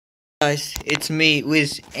Guys, it's me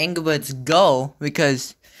with Angry Go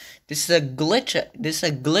because this is a glitch. This is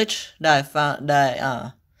a glitch that I found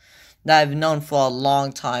that I've known for a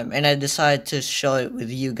long time, and I decided to show it with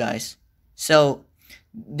you guys. So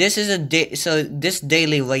this is this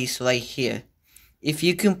daily race right here. If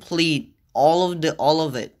you complete all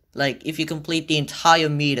of it, like if you complete the entire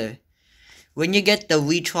meter, when you get the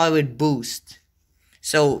retry with boost,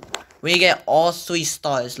 so when you get all 3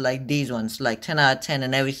 stars like these ones, like 10 out of 10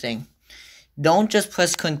 and everything. Don't just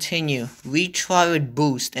press continue, retry with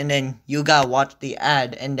boost, and then you gotta watch the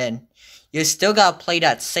ad, and then you still gotta play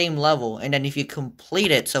that same level, and then if you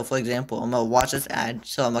complete it, so for example, I'm gonna watch this ad,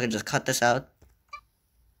 so I'm gonna just cut this out.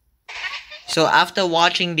 So after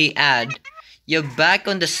watching the ad, you're back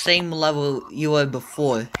on the same level you were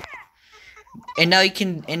before. And now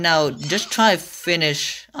just try to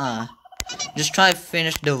finish the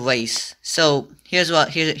race. So here's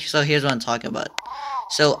what I'm talking about.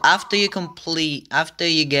 So after you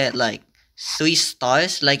get like 3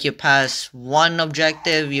 stars, like you pass one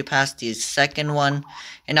objective, you pass the second one,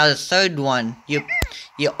 and now the third one, you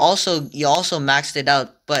also maxed it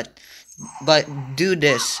out, but do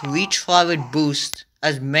this, retry with boost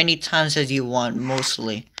as many times as you want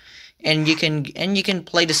mostly. And you can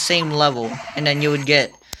play the same level, and then you would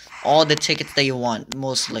get all the tickets that you want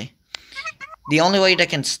mostly. The only way that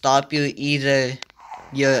can stop you, either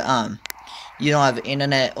you don't have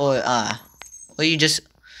internet, or you're just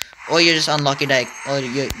unlucky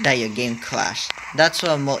that your game crashed. That's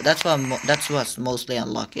what's mostly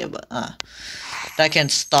unlucky about that can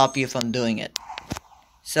stop you from doing it.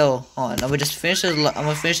 So hold on, I'm gonna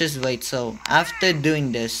finish this wait. So after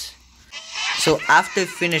doing this, after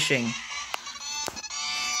finishing,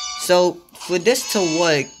 so for this to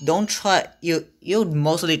work, don't try, you'll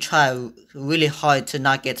mostly try really hard to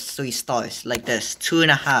not get 3 stars like this,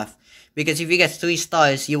 2.5, because if you get 3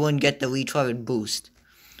 stars, you won't get the retry with boost.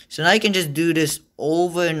 So now you can just do this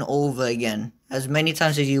over and over again, as many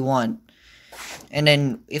times as you want. And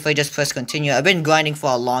then if I just press continue, I've been grinding for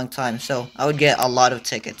a long time, so I would get a lot of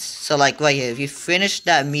tickets. So like right here, if you finish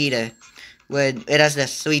that meter where it has the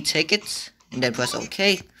 3 tickets, and then press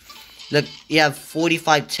OK, look, you have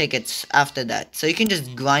 45 tickets after that. So you can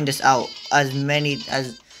just grind this out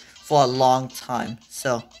for a long time.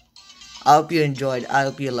 So I hope you enjoyed. I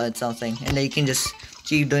hope you learned something, and then you can just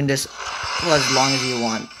keep doing this for as long as you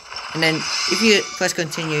want. And then if you press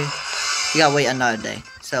continue, you gotta wait another day.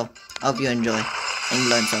 So I hope you enjoy and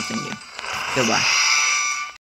learn something new. Goodbye.